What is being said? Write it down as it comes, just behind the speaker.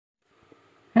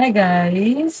Hi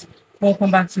guys, welcome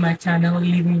back to my channel,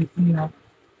 Living with Me Now.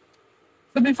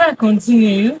 So before I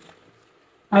continue,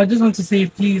 I just want to say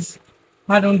please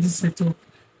pardon this setup.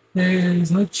 There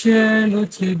is no chair, no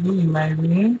table in my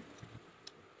room.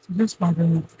 So just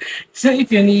pardon it. So if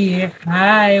you're new here,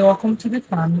 hi, welcome to the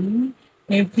family.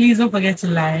 And please don't forget to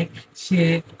like,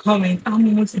 share, comment,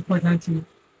 and most importantly,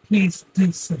 please do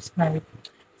subscribe.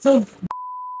 So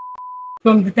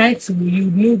from the title, you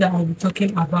know that I'll be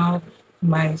talking about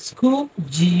my school,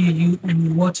 GUU,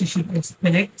 and what you should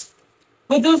expect.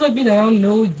 For those of you that don't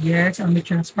know yet, I'm a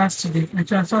transfer student. I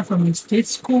transferred from a state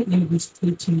school in the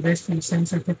State University of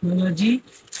Science and Technology,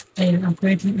 and I'm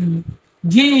currently in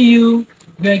GUU,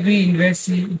 Gregory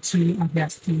University to Abia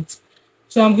State.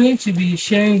 So I'm going to be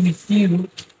sharing with you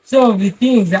some of the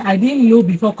things that I didn't know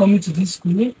before coming to this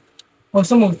school, or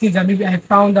some of the things that maybe I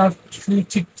found out through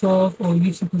TikTok or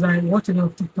YouTube because I watch a lot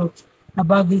of TikToks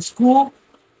about the school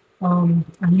and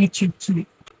YouTube too.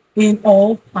 In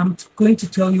all, I'm going to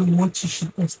tell you what you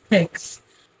should expect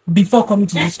before coming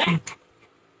to this school.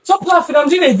 Stop laughing, I'm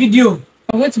doing a video.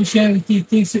 I'm going to be sharing with you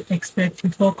things to expect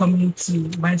before coming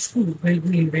to my school,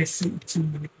 Gregory University.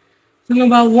 So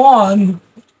number one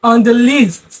on the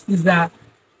list is that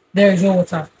there is no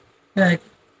water. Like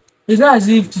it's not as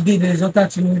if today there's water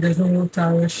tomorrow there's no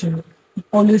water rushing. You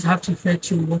always have to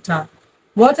fetch your water.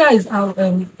 Water is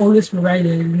always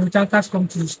provided. You know, tankers come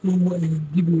to the school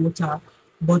and give you water,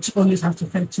 but you always have to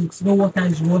fetch it. No water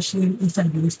is rushing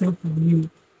inside the hostel for you.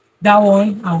 That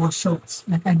one, I was shocked.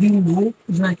 Like I didn't know.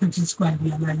 It's when I came to school, I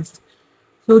realized.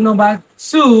 So number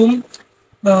two,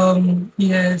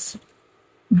 yes,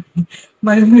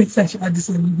 my roommates actually had this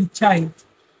little child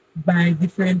by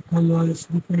different colors,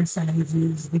 different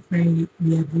sizes, different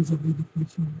levels of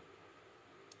education.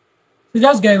 So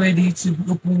just get ready to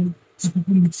open to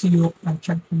people meeting you up and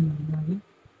checking you, right?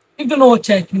 If you don't know what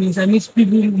check means, I mean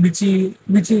people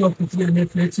meeting up with you and then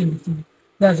flirting with you.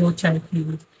 That's what check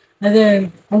means. And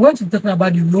then I'm going to be talking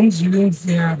about the rooms. The rooms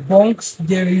there are bunks.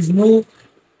 There is no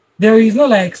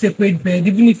like separate bed.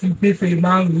 Even if you pay for a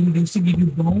man room, they still give you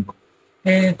bunk.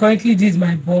 And currently this is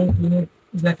my bunk,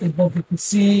 it's like a bunk. You can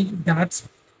see that.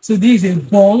 So this is a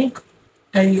bunk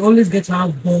and you always get to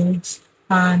have bunks.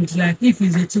 And like if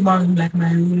it's a two-man room like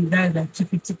my room, that's like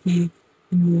 250K,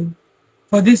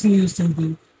 for this new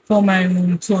study. For my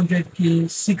room, 200K,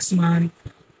 6 man,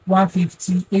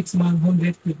 150, 8 man,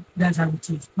 100K. That's how it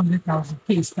is. 100,000,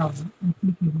 K is thousand. I'm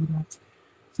thinking about that.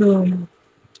 So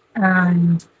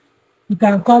and you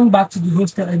can come back to the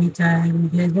hostel anytime.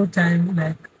 There's no time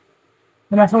like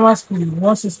in my former school,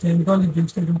 one system, don't leave the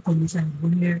hostel, don't come inside. Go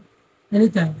here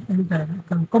anytime. I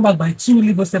can come back by two,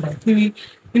 leave hostel by three.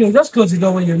 Just close the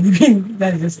door when you're leaving.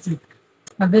 That's just it.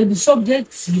 And then the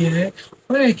subjects here,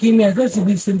 when I came here, I got to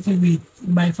be something with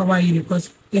my former uni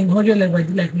because in 100 level I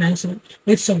did like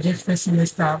 8 subjects first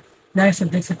semester, 9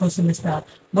 subjects second semester.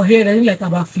 But here I did like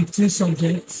about 15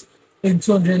 subjects in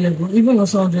 200 level, even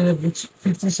also 100 level,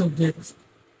 15 subjects.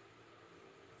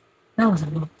 That was a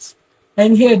lot.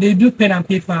 And here they do pen and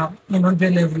paper in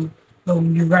 100 level.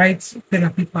 You write pen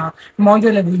and paper. In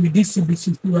 100 level, you did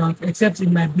CBC throughout, except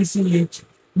in my BCH,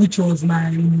 which was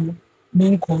my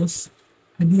main course.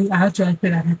 I had to write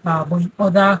pen and paper, but in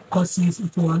other courses,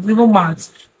 it was even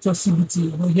maths, it was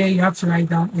CBT. But here you have to write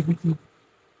down everything.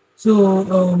 So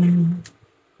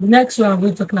the next one I'm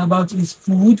going to talking about is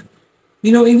food.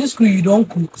 In this school you don't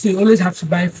cook, so you always have to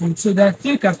buy food. So there are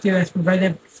 3 cafeterias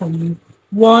provided for you.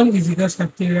 One is the girls'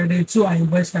 cafeteria, the two are in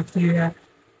boys' cafeteria.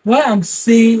 Why I'm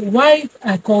saying why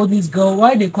I call this girl,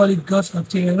 why they call it girls'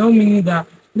 cafeteria, not meaning that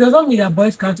it does not mean that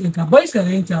boys can't enter. Boys can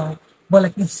enter, but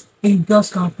like it's in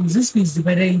girls' campus. This school is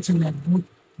divided into like both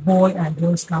boy and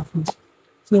girls' campus.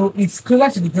 So it's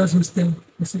closer to the girls' hostel.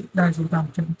 That's what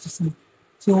I'm trying to say.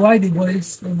 So why the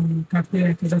boys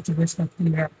cafeteria closer to boys'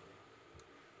 cafeteria?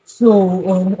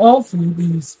 So all food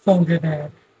is 400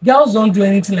 naira. Girls don't do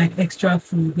anything like extra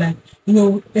food. Like,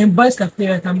 in boys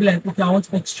cafeteria, I can be like, okay, I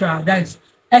want extra. That is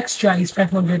extra is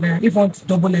 500 naira. If I want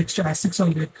double extra,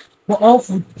 600. But all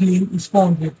food plain is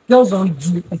 400. Girls don't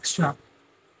do extra.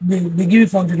 They give you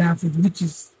 400 naira food, which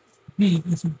is big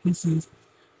in some cases.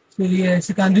 So yes,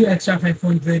 you can do extra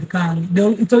 500.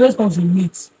 It always comes with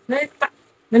meat. Let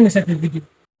me set a video.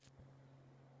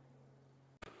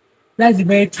 That's a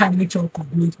very tiny chunk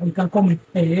of meat. Or you can come with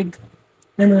egg.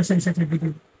 Let me also set a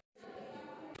video.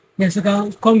 Yes, you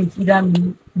can come with either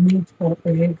meat or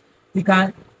egg. You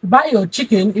can buy your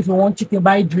chicken if you want chicken,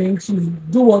 buy drinks,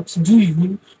 do what do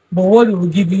you, but what it will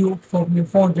give you from your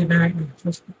 400 naira is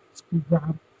just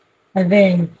grab. And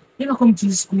then if you come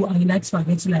to school and you like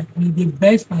spaghetti like me, the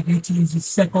best spaghetti is the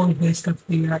second best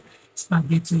cafeteria.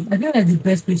 spaghetti. I think that's the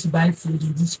best place to buy food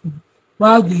in this school.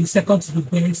 While the second to the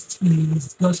best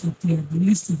is God's Cafeteria. The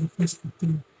least is the first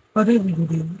cafeteria. But don't even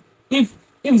go there. If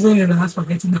it's only in the house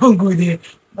spaghetti, don't go there.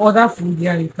 Other food,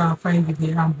 yeah, you can find it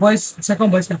there. And boys,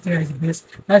 second boys cafeteria is the best.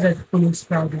 That's like the most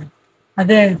crowded. And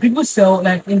then people sell,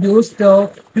 like in the hostel,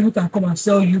 people can come and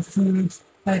sell you food.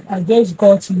 Like I just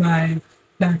got my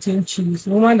plantain chips.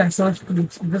 The woman that sells food, I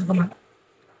just got my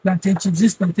plantain chips.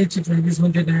 This plantain chips like this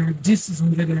 100 naira. This is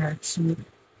 100 naira.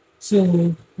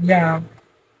 So yeah.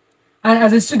 And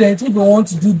as a student, if you want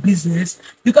to do business,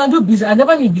 you can do business. I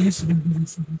never knew they used to do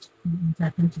business in this school until I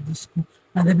came to this school.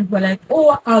 And then people are like,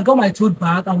 oh, I got my tote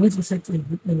bag. I'm going to set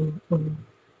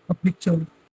a picture.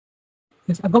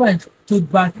 Yes, I got my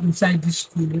tote bag inside this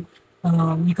school.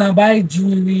 You can buy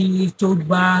jewelry, tote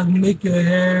bag, make your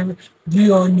hair, do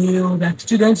your nail. Like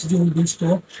students do all this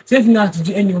stuff. So if you know how to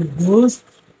do any of those,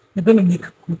 you're going to make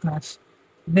cool cash.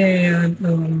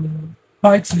 Then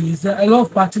parties, there are a lot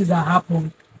of parties that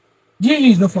happen.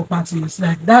 GE is not for parties.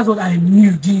 Like that's what I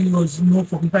knew GE was not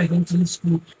for people I went to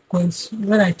school. Because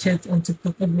when I checked on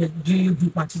TikTok, everywhere GE do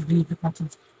parties, GE do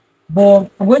parties. But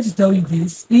I'm going to tell you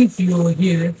this: if you're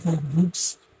here for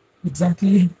books,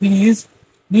 exactly, please.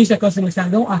 This second semester,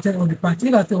 don't attend all the parties.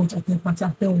 If I tell you to attend parties,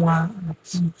 attend one or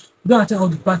two. Don't attend all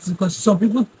the parties because some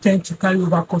people tend to carry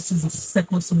over courses the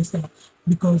second semester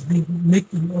because they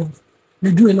make a lot of,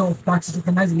 they do a lot of parties,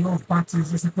 organize a lot of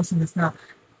parties the second semester.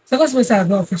 Second semester has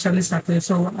not officially started,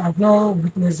 so I've not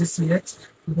witnessed this yet.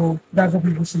 But that's what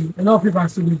people say. A lot of people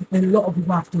have to read, a lot of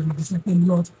people have to read this, like a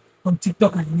lot on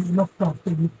TikTok and a lot of people have to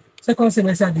read. Second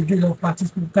semester, they do a lot of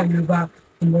parties, people carry over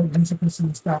a lot in second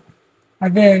semester.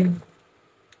 Again,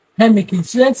 hair making.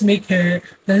 Students make hair.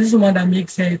 There's this one that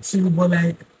makes hair too, but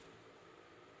like,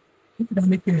 people that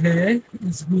make your hair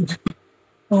is good.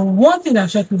 One thing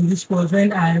that shocked me in this was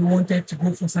when I wanted to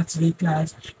go for Saturday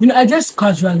class. I just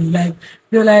casually like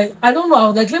they're like, I don't know, I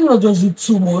was like, let me not just do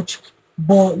too much,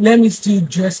 but let me still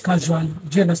dress casually.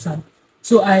 Do you understand?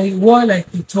 So I wore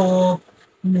like a top,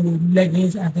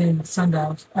 leggings and then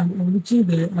sandals. And I'm reaching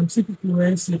there, I'm seeing people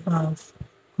wearing slippers,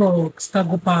 crocs,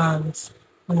 cargo pants,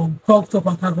 crop top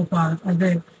and cargo pants. And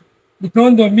then it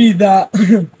dawned on me that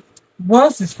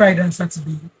once it's Friday and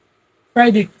Saturday,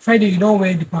 Friday, you don't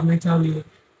wear departmental wear.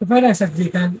 The Friday and Saturday,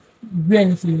 you can wear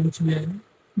anything you want to wear.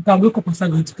 You can wake up and start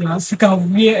going to class. You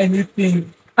can wear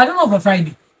anything. I don't know for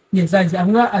Friday. Yes, I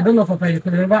don't know for Friday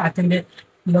because I never attended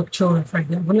lecture on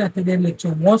Friday. I've only attended lecture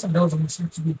once and that was on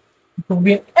Saturday. You can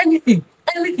wear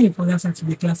anything for that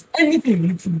Saturday class. Anything,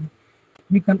 literally.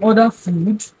 You can order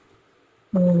food.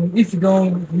 If you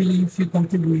don't really feel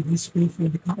comfortable with this food, you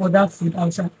can order food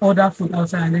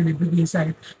outside and then they bring it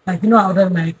inside. Like I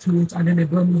ordered my clothes and then they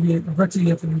brought it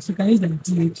here for me. So you can use like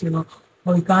DHL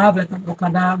or you can have like an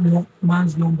Okada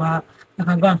man's number. You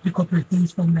can go and pick up your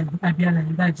things from like IBM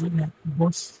and that's it, like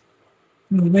boss.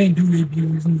 When you do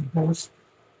reviews using the boss.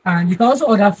 And you can also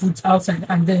order food outside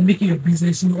and then make it your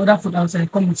business. Order food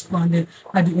outside, come with school and then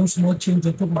add your own small change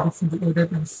on top of the food you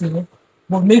ordered and sell.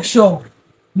 But make sure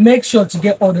to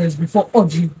get orders before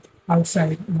ordering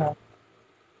outside now.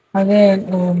 And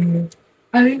then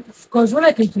I because when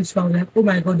I came to school, I was like, oh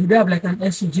my god, do they have like an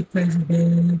SUG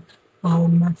president?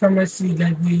 My pharmacy,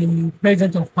 like the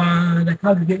president of PAN, like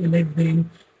how do they elect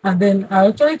them? And then I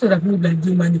actually thought that people like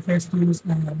do manifestos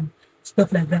and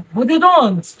stuff like that. But they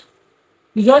don't.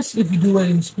 You just if you do well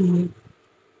in school,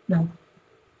 yeah,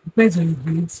 depends on your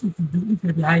grades. If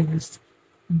you're the highest,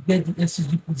 you get the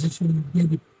SUG position, you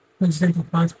get the president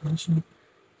of PAN's position.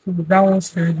 So that one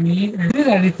scared me. And these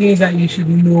are the things that you should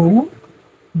know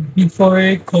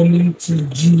before coming to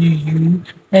GU.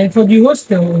 And for the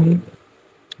hostel,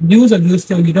 the use of the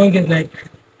hostel, you don't get like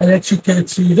electric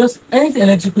kettle. You just anything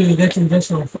electrical you get in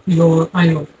just your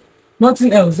iron.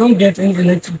 Nothing else. Don't get any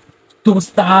electric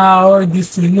toaster or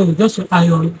this thing. No, just your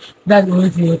iron. That's the only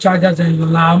thing. Your chargers and your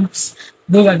lamps.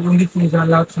 Those are the only things you're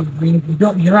allowed to bring.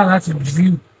 You're not allowed to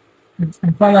drill. I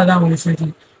found out that one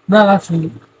recently. Not allowed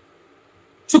to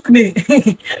chicken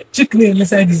chicken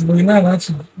inside this, but you're not allowed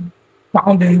to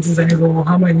pound anything inside or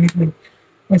hammer anything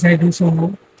inside this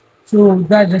one. So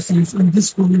that just is in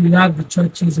this school you have the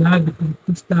churches, you have the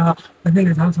Pentecostal, I think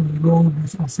there's House of the Lord,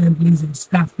 there's assemblies, there's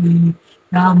Catholic, you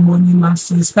have money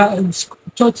masses.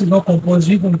 Church is not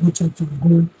compulsory, you can go church to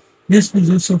go. This school is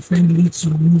also friendly to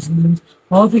Muslims.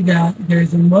 I don't think that there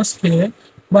is a mosque here,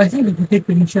 but I think if you take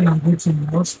permission and go to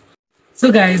the mosque. So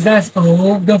guys, that's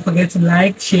all. Don't forget to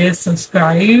like, share,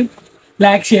 subscribe.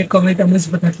 Like, share, comment, and most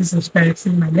importantly subscribe to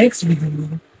my next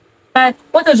video. Bye.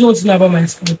 What else you want to know about my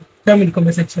school? Tell me in the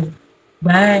comment section.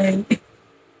 Bye.